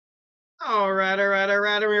All right. We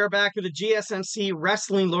are back with the GSMC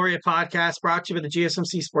Wrestling Laureate podcast brought to you by the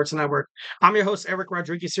GSMC Sports Network. I'm your host, Eric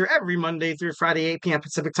Rodriguez, here every Monday through Friday, 8 p.m.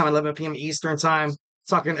 Pacific time, 11 p.m. Eastern time,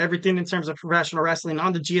 talking everything in terms of professional wrestling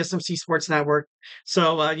on the GSMC Sports Network.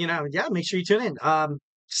 So, make sure you tune in.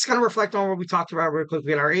 Just going to reflect on what we talked about real quick.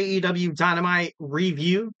 We had our AEW Dynamite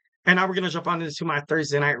review, and now we're going to jump on into my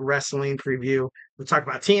Thursday night wrestling preview. We'll talk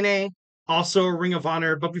about TNA, also Ring of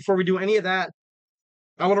Honor. But before we do any of that,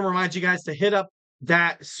 I want to remind you guys to hit up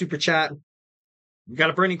that super chat. You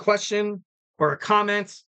got a burning question or a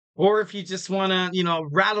comment, or if you just want to,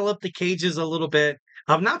 rattle up the cages a little bit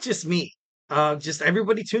of not just me, just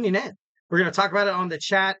everybody tuning in. We're going to talk about it on the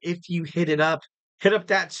chat. If you hit up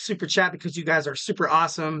that super chat because you guys are super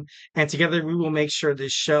awesome. And together we will make sure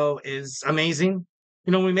this show is amazing.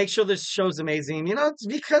 We make sure this show's amazing, it's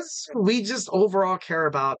because we just overall care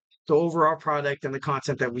about the overall product and the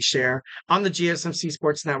content that we share on the GSMC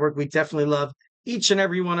Sports Network. We definitely love each and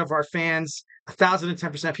every one of our fans,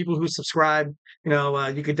 1,010% people who subscribe.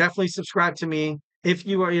 You could definitely subscribe to me. If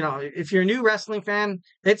you are, if you're a new wrestling fan,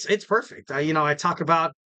 it's perfect. I talk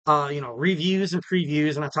about, reviews and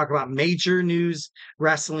previews, and I talk about major news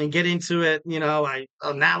wrestling, get into it,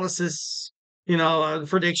 analysis,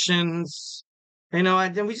 predictions,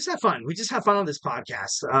 and we just have fun. We just have fun on this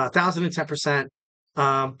podcast, 1,010%.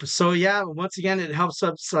 Once again, it helps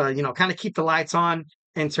us, kind of keep the lights on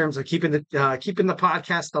in terms of keeping the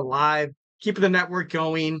podcast alive, keeping the network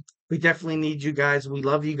going. We definitely need you guys. We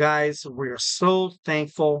love you guys. We are so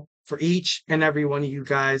thankful for each and every one of you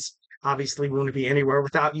guys. Obviously, we wouldn't be anywhere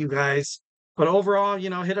without you guys. But overall,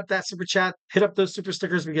 hit up that super chat, hit up those super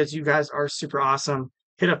stickers because you guys are super awesome.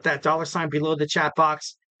 Hit up that $ below the chat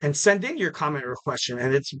box and send in your comment or question,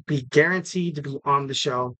 and it's be guaranteed to be on the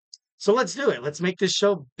show. So let's do it. Let's make this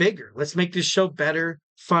show bigger. Let's make this show better,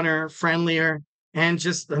 funner, friendlier, and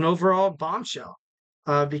just an overall bombshell.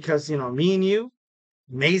 Because, me and you,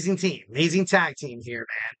 amazing team, amazing tag team here,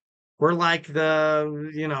 man. We're like we're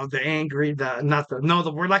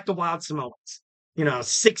like the Wild Samoans,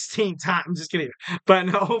 16 times. Just kidding. But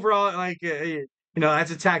no, overall,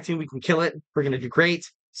 as a tag team, we can kill it. We're going to do great.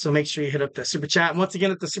 So make sure you hit up the super chat. Once again,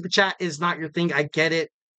 if the super chat is not your thing, I get it.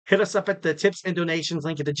 Hit us up at the tips and donations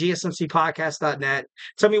link at the gsmcpodcast.net.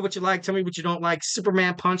 Tell me what you like. Tell me what you don't like.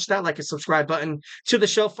 Superman punch that like a subscribe button to the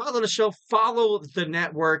show. Follow the show. Follow the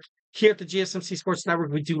network. Here at the GSMC Sports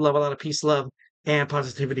Network, we do love a lot of peace, love, and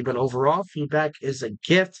positivity. But overall, feedback is a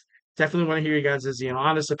gift. Definitely want to hear you guys'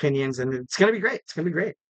 honest opinions. And it's going to be great. It's going to be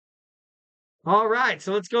great. All right.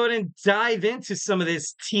 So let's go ahead and dive into some of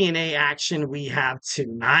this TNA action we have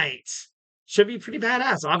tonight. Should be pretty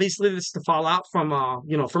badass. Obviously, this is the fallout from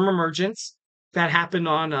from Emergence that happened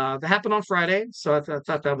on Friday. So I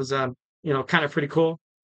thought that was kind of pretty cool.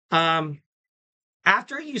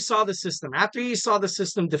 After you saw the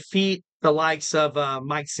system defeat the likes of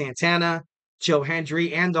Mike Santana, Joe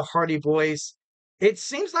Hendry, and the Hardy Boys, it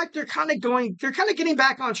seems like they're kind of getting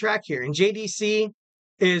back on track here. And JDC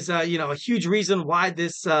is a huge reason why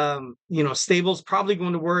this stable's probably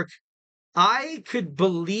going to work. I could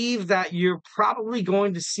believe that you're probably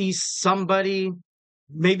going to see somebody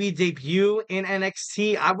maybe debut in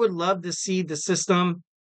NXT. I would love to see the system.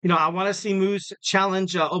 I want to see Moose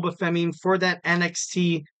challenge Oba Femi for that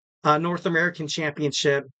NXT North American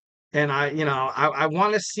Championship. And I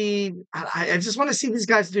want to see, I just want to see these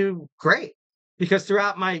guys do great because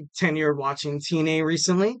throughout my tenure watching TNA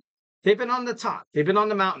recently, they've been on the top. They've been on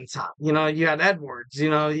the mountaintop. You had Edwards,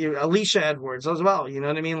 Alicia Edwards as well. You know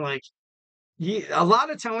what I mean? A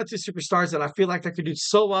lot of talented superstars that I feel like that could do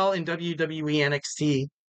so well in WWE NXT.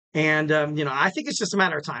 And, I think it's just a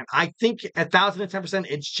matter of time. I think 1,010%,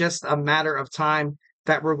 it's just a matter of time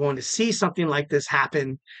that we're going to see something like this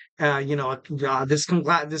happen. This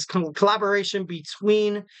collaboration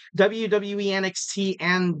between WWE NXT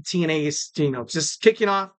and TNA is, just kicking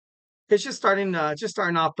off. It's just starting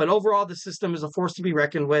off. But overall, the system is a force to be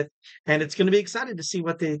reckoned with. And it's going to be exciting to see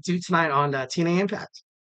what they do tonight on TNA Impact.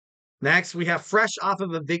 Next, we have fresh off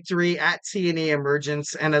of a victory at TNA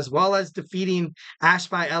Emergence, and as well as defeating Ash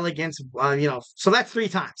by Elegance, so that's 3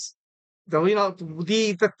 times. Though,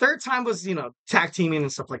 the third time was, tag teaming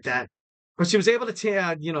and stuff like that. But she was able to,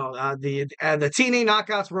 the TNA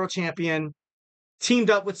Knockouts World Champion teamed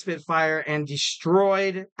up with Spitfire and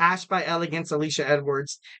destroyed Ash by Elegance, Alicia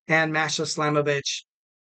Edwards, and Masha Slamovich.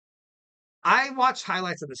 I watched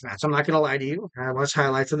highlights of this match. I'm not going to lie to you. I watched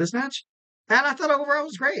highlights of this match. And I thought overall it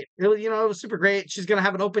was great. It was super great. She's going to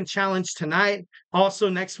have an open challenge tonight. Also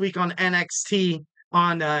next week on NXT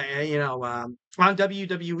on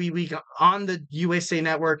WWE Week on the USA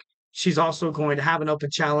Network. She's also going to have an open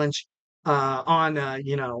challenge on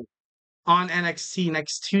on NXT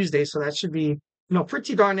next Tuesday. So that should be,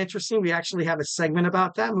 pretty darn interesting. We actually have a segment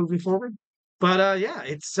about that moving forward. But yeah,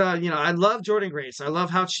 it's I love Jordynne Grace. I love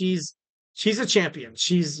how she's a champion.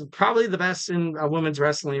 She's probably the best in women's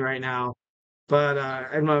wrestling right now. But I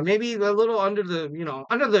don't know, maybe a little under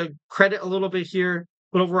the credit a little bit here.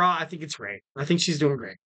 But overall, I think it's great. I think she's doing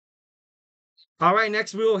great. All right,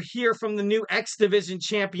 next we will hear from the new X Division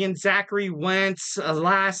champion Zachary Wentz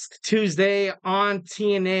last Tuesday on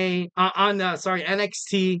TNA on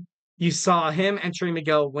NXT. You saw him and Trey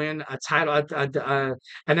Miguel win a title, an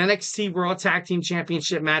NXT World Tag Team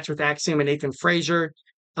Championship match with Axiom and Nathan Frazier.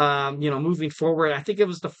 Moving forward, I think it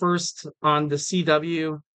was the first on the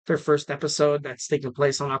CW, their first episode that's taking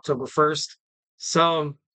place on October 1st.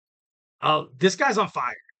 So, this guy's on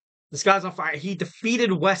fire. This guy's on fire. He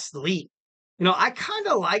defeated Wes Lee. I kind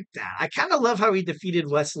of like that. I kind of love how he defeated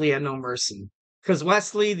Wesley at No Mercy. Because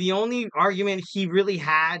Wesley, the only argument he really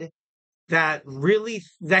had that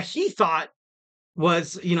he thought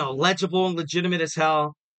was, legible and legitimate as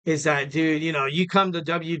hell is that, dude, you come to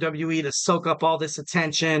WWE to soak up all this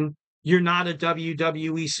attention. You're not a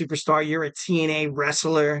WWE superstar. You're a TNA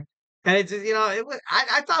wrestler. And it's,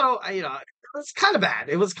 I thought, it was kind of bad.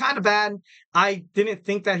 It was kind of bad. I didn't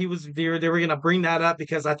think that they were going to bring that up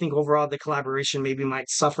because I think overall the collaboration maybe might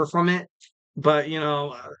suffer from it. But,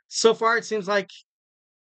 so far it seems like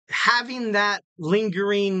having that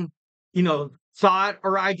lingering, thought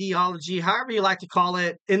or ideology, however you like to call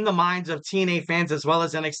it, in the minds of TNA fans as well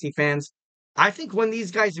as NXT fans. I think when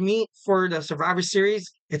these guys meet for the Survivor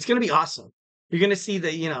Series, it's going to be awesome. You're going to see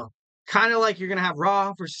the, kind of like you're going to have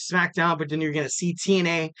Raw versus SmackDown, but then you're going to see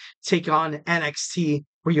TNA take on NXT,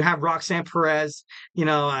 where you have Roxanne Perez,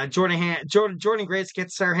 Jordynne Grace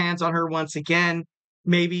gets her hands on her once again.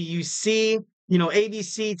 Maybe you see,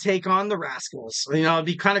 ABC take on the Rascals. It'd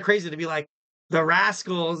be kind of crazy to be like, the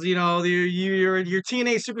Rascals, you're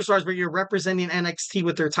TNA superstars, but you're representing NXT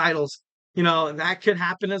with their titles. That could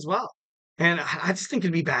happen as well. And I just think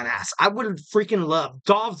it'd be badass. I would freaking love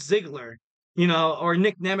Dolph Ziggler, or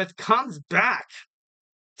Nick Nemeth comes back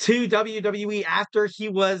to WWE after he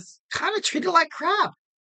was kind of treated like crap.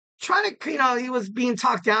 He was being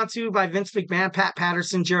talked down to by Vince McMahon, Pat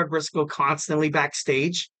Patterson, Jared Briscoe constantly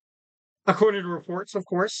backstage. According to reports, of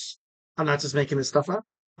course. I'm not just making this stuff up.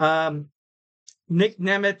 Nick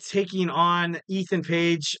Nemeth taking on Ethan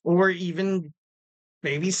Page, or even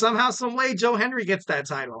maybe somehow, some way, Joe Hendry gets that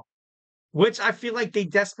title, which I feel like they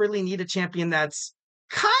desperately need a champion that's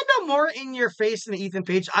kind of more in your face than Ethan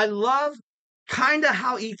Page. I love kind of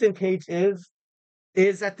how Ethan Page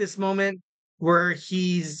is at this moment, where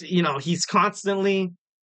he's constantly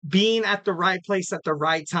being at the right place at the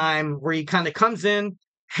right time, where he kind of comes in,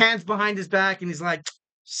 hands behind his back, and he's like,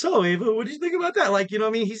 so Ava, what do you think about that? Like,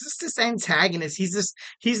 he's just this antagonist. He's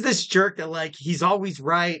this jerk that he's always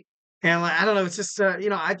right. And I don't know, it's just,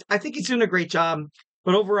 I think he's doing a great job.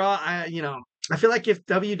 But overall, I feel like if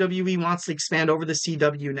WWE wants to expand over the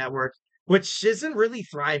CW network, which isn't really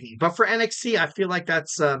thriving, but for NXT, I feel like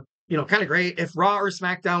that's, kind of great. If Raw or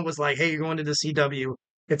SmackDown was like, hey, you're going to the CW,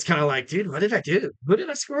 it's kind of like, dude, what did I do? Who did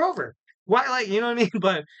I screw over? Why, you know what I mean?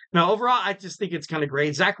 But no, overall, I just think it's kind of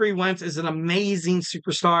great. Zachary Wentz is an amazing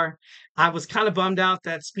superstar. I was kind of bummed out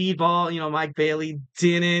that Speedball, Mike Bailey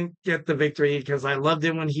didn't get the victory, because I loved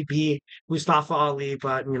it when he beat Mustafa Ali.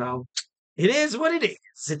 But, it is what it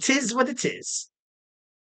is. It is what it is.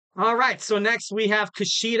 All right, so next we have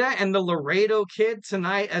Kushida and the Laredo Kid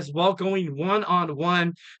tonight as well, going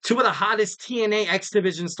one-on-one. Two of the hottest TNA X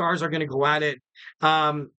Division stars are going to go at it.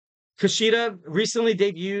 Kushida recently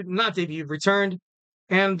returned.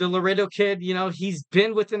 And the Laredo Kid, he's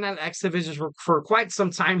been within that X Division for quite some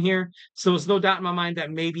time here. So there's no doubt in my mind that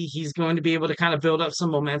maybe he's going to be able to kind of build up some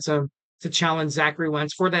momentum to challenge Zachary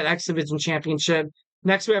Wentz for that X Division championship.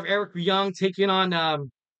 Next, we have Eric Young taking on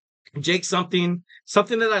Jake something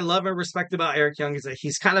that I love and respect about Eric Young is that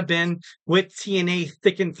he's kind of been with TNA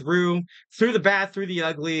thick and through the bad, through the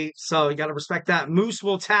ugly. So you got to respect that. Moose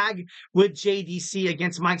will tag with JDC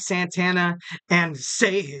against Mike Santana and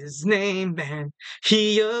say his name, man.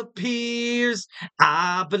 He appears.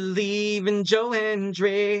 I believe in Joe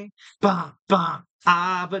Hendry. Bah, bah.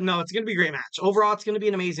 But no, it's going to be a great match. Overall, it's going to be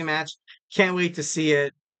an amazing match. Can't wait to see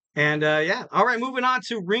it. And yeah, all right, moving on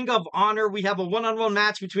to Ring of Honor. We have a one-on-one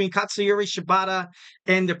match between Katsuyori Shibata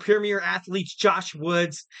and the Premier Athletes Josh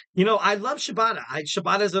Woods. I love Shibata.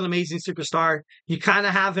 Shibata is an amazing superstar. You kind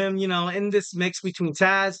of have him, in this mix between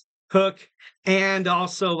Taz, Hook, and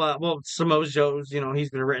also, Samoa Joe's, he's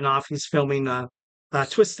been written off. He's filming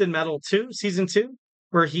Twisted Metal 2, Season 2,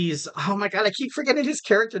 where he's, oh my God, I keep forgetting his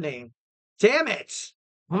character name. Damn it.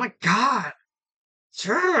 Oh my God.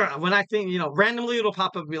 Sure. When I think, randomly it'll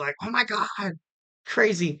pop up and be like, oh my God,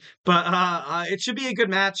 crazy. But it should be a good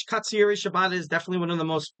match. Katsuyori Shibata is definitely one of the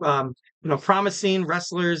most promising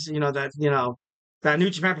wrestlers, that New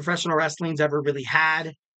Japan Professional Wrestling's ever really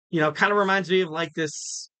had. Kind of reminds me of like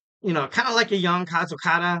this, kind of like a young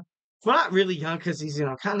Kazukata. Well, not really young because he's,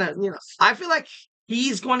 kind of, I feel like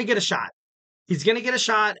he's going to get a shot. He's going to get a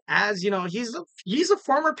shot as, he's a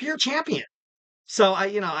former peer champion. So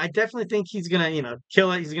I definitely think he's gonna,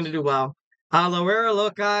 kill it. He's gonna do well. Laredo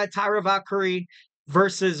Kid, Taya Valkyrie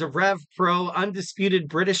versus Rev Pro, undisputed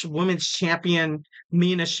British Women's Champion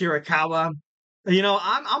Mina Shirakawa.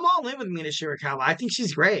 I'm all in with Mina Shirakawa. I think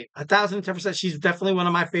she's great. 1,010%. She's definitely one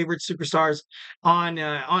of my favorite superstars on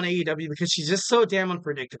AEW because she's just so damn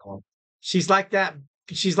unpredictable. She's like that.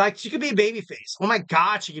 She could be a baby face. Oh my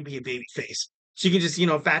God, she could be a baby face. She can just,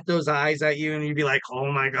 bat those eyes at you and you'd be like, oh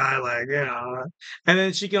my God, and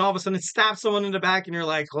then she can all of a sudden stab someone in the back and you're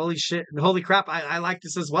like, holy shit, holy crap, I like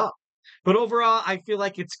this as well. But overall, I feel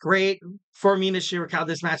like it's great for Mina Shirakawa.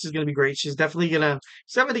 This match is going to be great. She's definitely going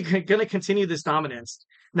to continue this dominance.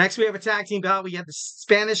 Next, we have a tag team bout. We have the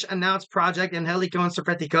Spanish announced Project Angelico and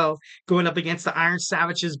Serpentico going up against the Iron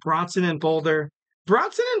Savages, Bronson and Boulder.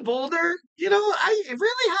 Bronson and Boulder, I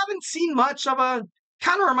really haven't seen much of a,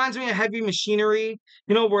 kind of reminds me of Heavy Machinery,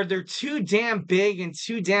 where they're too damn big and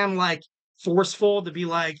too damn forceful to be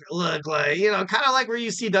like, look, kind of like where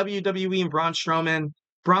you see WWE and Braun Strowman,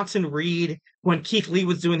 Bronson Reed, when Keith Lee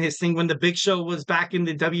was doing his thing, when the Big Show was back in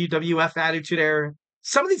the WWF Attitude Era.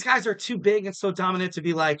 Some of these guys are too big and so dominant to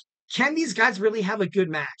be like, can these guys really have a good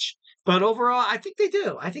match? But overall, I think they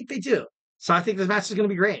do. So I think this match is going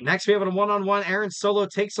to be great. Next, we have a one-on-one. Aaron Solo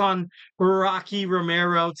takes on Rocky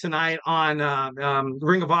Romero tonight on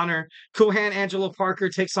Ring of Honor. Kuhan Angelo Parker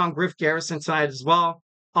takes on Griff Garrison tonight as well.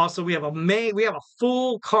 Also, we have a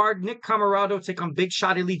full card. Nick Camarado take on Big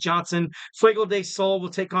Shot Lee Johnson. Fuego de Sol will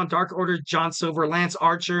take on Dark Order John Silver. Lance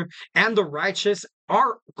Archer and the Righteous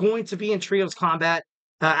are going to be in trios combat.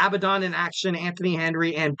 Abaddon in action, Anthony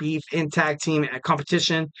Hendry and Beef in tag team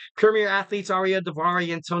competition. Premier Athletes Aria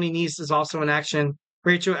Davari and Tony Nese is also in action.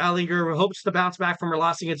 Rachel Ellinger hopes to bounce back from her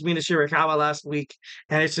loss against Mina Shirakawa last week.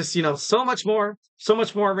 And it's just, so much more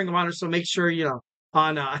Ring of Honor. So make sure,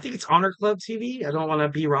 on, I think it's Honor Club TV. I don't want to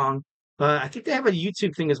be wrong. But I think they have a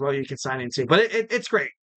YouTube thing as well you can sign into. But it's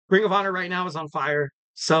great. Ring of Honor right now is on fire.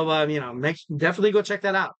 So, definitely go check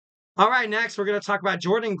that out. All right, next we're going to talk about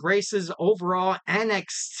Jordynne Grace's overall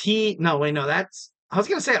NXT. No, wait, no, I was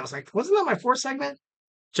going to say, wasn't that my fourth segment?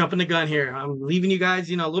 Jumping the gun here. I'm leaving you guys,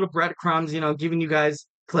 little breadcrumbs, giving you guys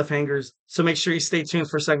cliffhangers. So make sure you stay tuned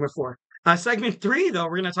for segment 4. Segment 3, though,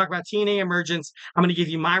 we're going to talk about TNA Emergence. I'm going to give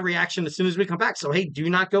you my reaction as soon as we come back. So, hey, do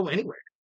not go anywhere.